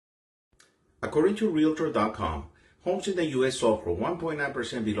According to Realtor.com, homes in the U.S. sold for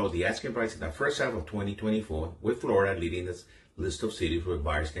 1.9% below the asking price in the first half of 2024, with Florida leading this list of cities where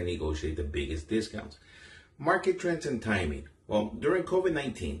buyers can negotiate the biggest discounts. Market trends and timing. Well, during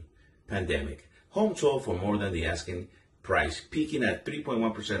COVID-19 pandemic, homes sold for more than the asking price, peaking at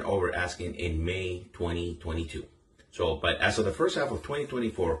 3.1% over asking in May 2022. But as of the first half of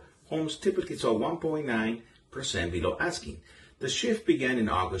 2024, homes typically sold 1.9% below asking. The shift began in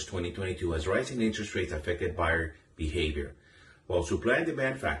August 2022 as rising interest rates affected buyer behavior, while supply and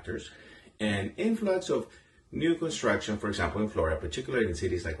demand factors and influx of new construction, for example, in Florida, particularly in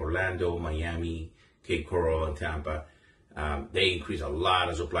cities like Orlando, Miami, Cape Coral, and Tampa, they increase a lot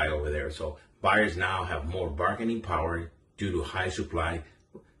of supply over there. So buyers now have more bargaining power due to high supply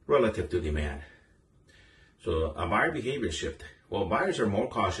relative to demand. So a buyer behavior shift. Well, buyers are more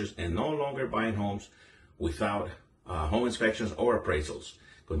cautious and no longer buying homes without home inspections or appraisals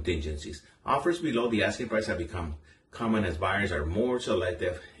contingencies. Offers below the asking price have become common as buyers are more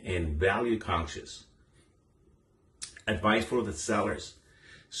selective and value conscious. Advice for the sellers.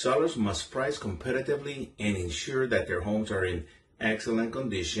 Sellers must price competitively and ensure that their homes are in excellent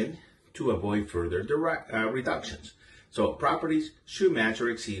condition to avoid further reductions. So properties should match or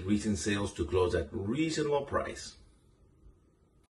exceed recent sales to close at reasonable price.